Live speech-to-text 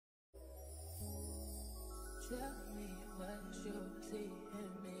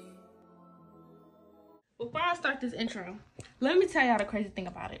Before I start this intro, let me tell y'all the crazy thing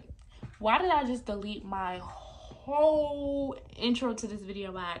about it. Why did I just delete my whole intro to this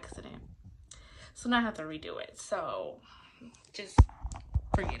video by accident? So now I have to redo it. So just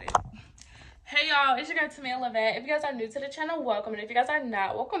forget it. Hey y'all, it's your girl Tamia Levette. If you guys are new to the channel, welcome. And if you guys are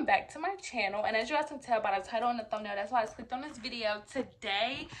not, welcome back to my channel. And as you guys can tell by the title and the thumbnail, that's why I clicked on this video.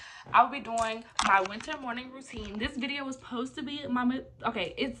 Today, I'll be doing my winter morning routine. This video was supposed to be my,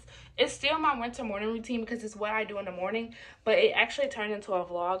 okay, it's still my winter morning routine because it's what I do in the morning. But it actually turned into a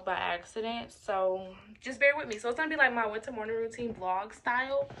vlog by accident. So just bear with me. So it's going to be like my winter morning routine vlog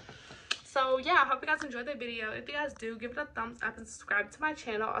style. So yeah, I hope you guys enjoyed the video. If you guys do, give it a thumbs up and subscribe to my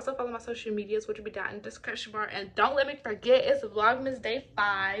channel. Also follow my social medias, which will be down in the description bar. And don't let me forget, it's Vlogmas Day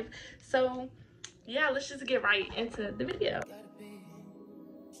 5. So yeah, let's just get right into the video.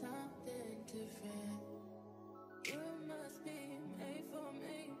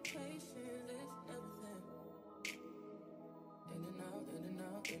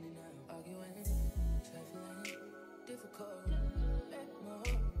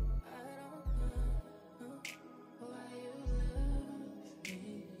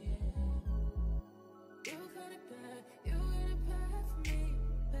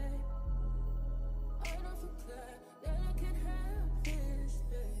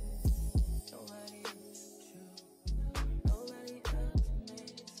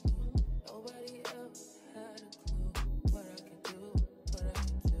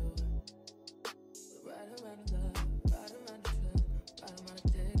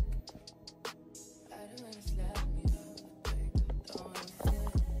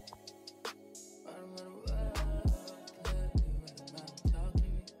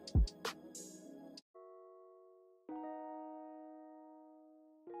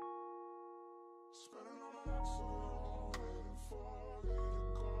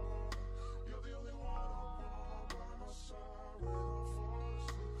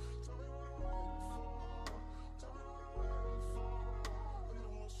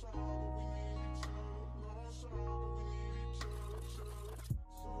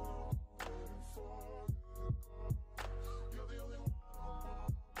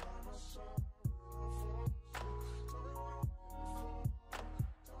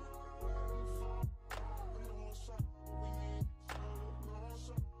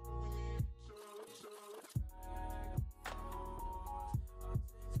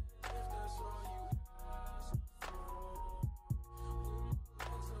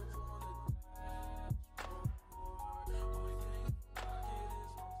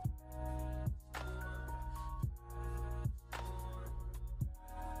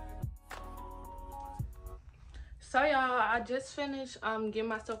 So y'all, I just finished getting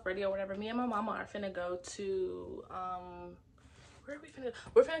myself ready or whatever. Me and my mama are finna go to where are we finna?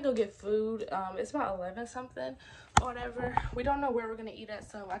 We're finna go get food. It's about 11 something or whatever. We don't know where we're gonna eat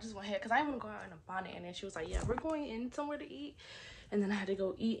at, so I just went ahead because I didn't want to go out in a bonnet. And then she was like, yeah, we're going in somewhere to eat. And then I had to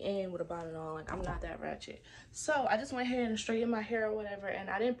go eat in with a bonnet on. Like, I'm not that ratchet. So I just went ahead and straightened my hair or whatever. And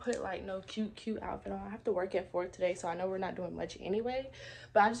I didn't put like no cute outfit on. I have to work at 4 today, so I know we're not doing much anyway.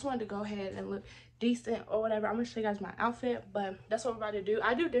 But I just wanted to go ahead and look decent or whatever. I'm gonna show you guys my outfit, but that's what we're about to do.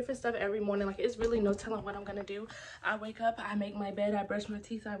 I do different stuff every morning. Like, it's really no telling what I'm gonna do. I wake up, I make my bed, I brush my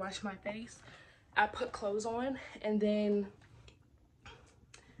teeth, I wash my face, I put clothes on, and then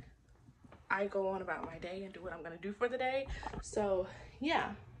I go on about my day and do what I'm gonna do for the day. So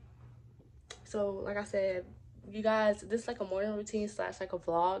yeah, so like I said, you guys, this is like a morning routine slash like a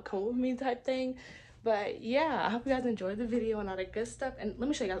vlog, come with me type thing. But yeah, I hope you guys enjoyed the video and all that good stuff. And let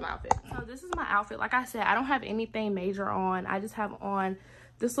me show you guys my outfit. So this is my outfit. Like I said, I don't have anything major on. I just have on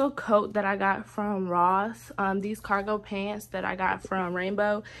this little coat that I got from Ross, these cargo pants that I got from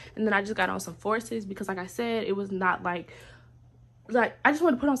Rainbow, and then I just got on some Forces because, like I said, it was not like I just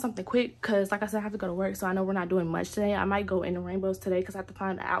want to put on something quick because, like I said, I have to go to work, so I know we're not doing much today. I might go into Rainbows today because I have to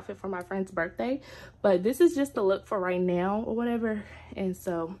find an outfit for my friend's birthday, but this is just the look for right now or whatever. And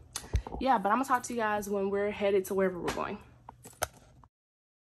so yeah, but I'm gonna talk to you guys when we're headed to wherever we're going.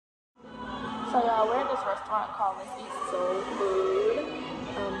 So y'all, we're at this restaurant called Let's Eat Soul Food.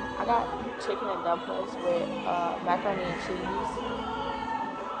 I got chicken and dumplings with macaroni and cheese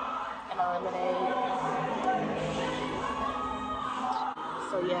and a lemonade.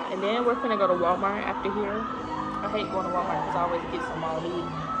 So yeah, and then we're gonna go to Walmart after here. I hate going to Walmart because I always get some all meat.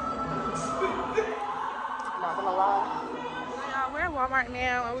 Not gonna lie. We're at Walmart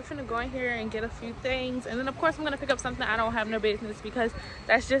now, and we're gonna go in here and get a few things, and then of course I'm gonna pick up something I don't have no business because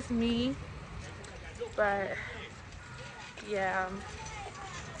that's just me. But yeah,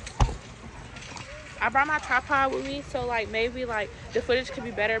 I brought my tripod with me, so like maybe like the footage could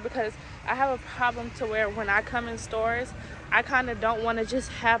be better, because I have a problem to where when I come in stores, I kind of don't want to just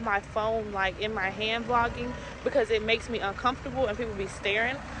have my phone like in my hand vlogging, because it makes me uncomfortable and people be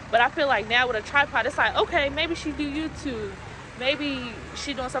staring. But I feel like now with a tripod, it's like, okay, maybe she do YouTube, maybe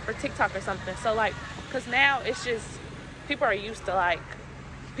she doing stuff for TikTok or something. So like, because now it's just, people are used to like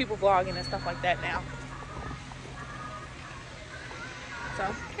people vlogging and stuff like that now. So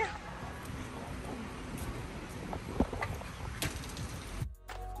yeah.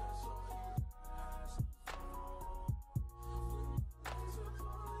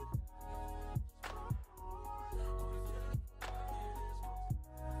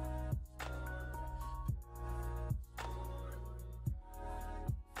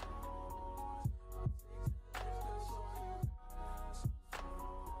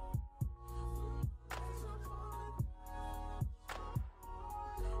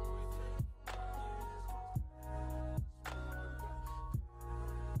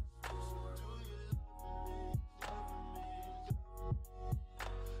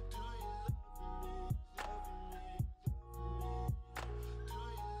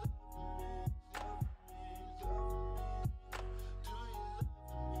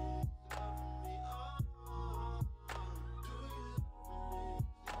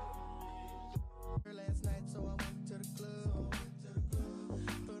 Last night, so I went to the club.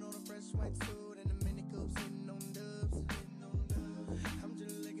 Put on a fresh white suit and a mini coupe, sitting on dubs. I'm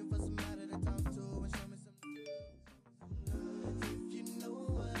just looking for somebody to talk to and show me some. If you know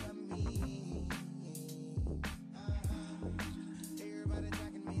what I mean. Everybody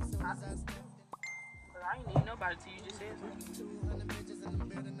jacking me, so as I stepped in. But I ain't need nobody till you just said something. 200 bitches in the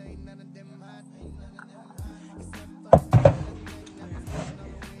building, ain't none of them hot. Except for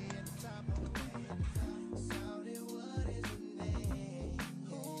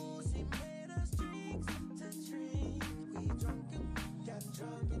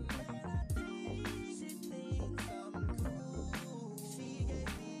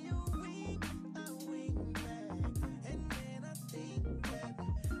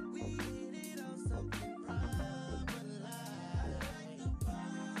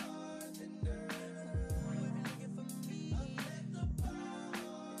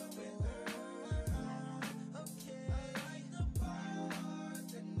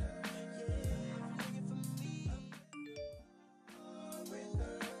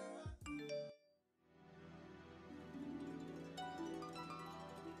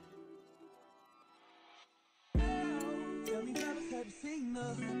have seen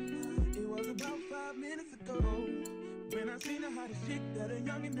her. It was about 5 minutes ago when I seen the hottest chick that a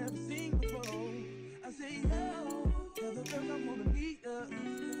youngin' never seen before. I say, yo, tell the girls I wanna meet her.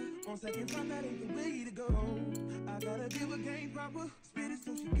 On second thought, that ain't the way to go. I gotta give her game proper, spit it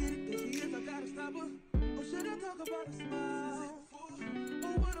so she get it. There she is, I gotta stop her. Or should I talk about a smile?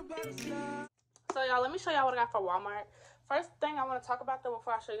 Or what about a smile? So y'all, let me show y'all what I got for Walmart. First thing I want to talk about though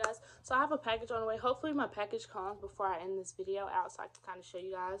before I show you guys, so I have a package on the way. Hopefully my package comes before I end this video out, so I can kind of show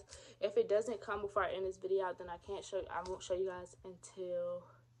you guys. If it doesn't come before I end this video out, then I won't show you guys until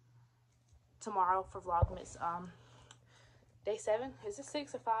tomorrow for Vlogmas. Day 7, is it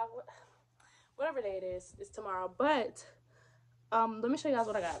 6 or 5? Whatever day it is, it's tomorrow. But let me show you guys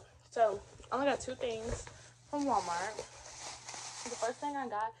what I got. So I only got 2 things from Walmart. The first thing I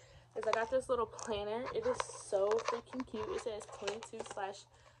got is I got this little planner. It is so freaking cute. It says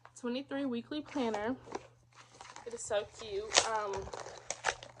 22/23 weekly planner. It is so cute.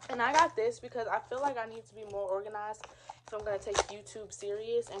 And I got this because I feel like I need to be more organized if I'm gonna take YouTube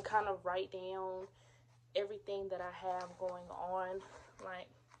serious and kind of write down everything that I have going on. Like,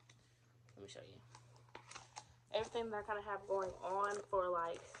 let me show you everything that I kind of have going on for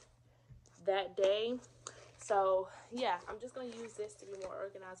like that day. So yeah, I'm just gonna use this to be more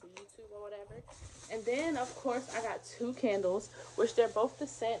organized with YouTube or whatever. And then of course I got 2 candles, which they're both the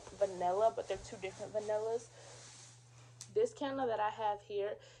scent vanilla, but they're 2 different vanillas. This candle that I have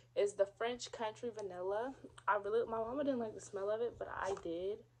here is the French Country Vanilla. My mama didn't like the smell of it, but I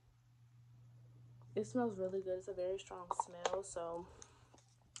did. It smells really good. It's a very strong smell, so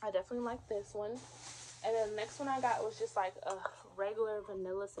I definitely like this one. And then the next one I got was just like a regular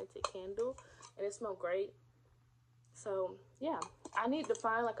vanilla scented candle, and it smelled great. So yeah, I need to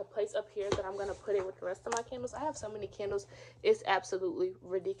find like a place up here that I'm gonna put it with the rest of my candles. I have so many candles, it's absolutely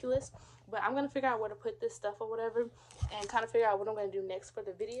ridiculous. But I'm gonna figure out where to put this stuff or whatever, and kind of figure out what I'm gonna do next for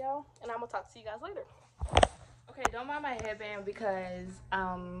the video. And I'm gonna talk to you guys later. Okay, don't mind my headband because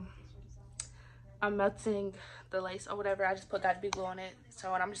I'm melting the lace or whatever. I just put Got to Be Glue on it,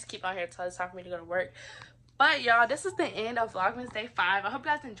 so and I'm just keep on here until it's time for me to go to work. But y'all, this is the end of Vlogmas Day 5. I hope you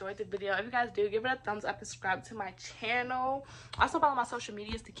guys enjoyed the video. If you guys do, give it a thumbs up and subscribe to my channel. Also follow my social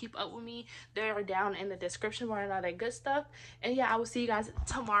medias to keep up with me. They're down in the description bar and all that good stuff. And yeah, I will see you guys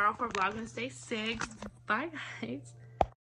tomorrow for Vlogmas Day 6. Bye guys.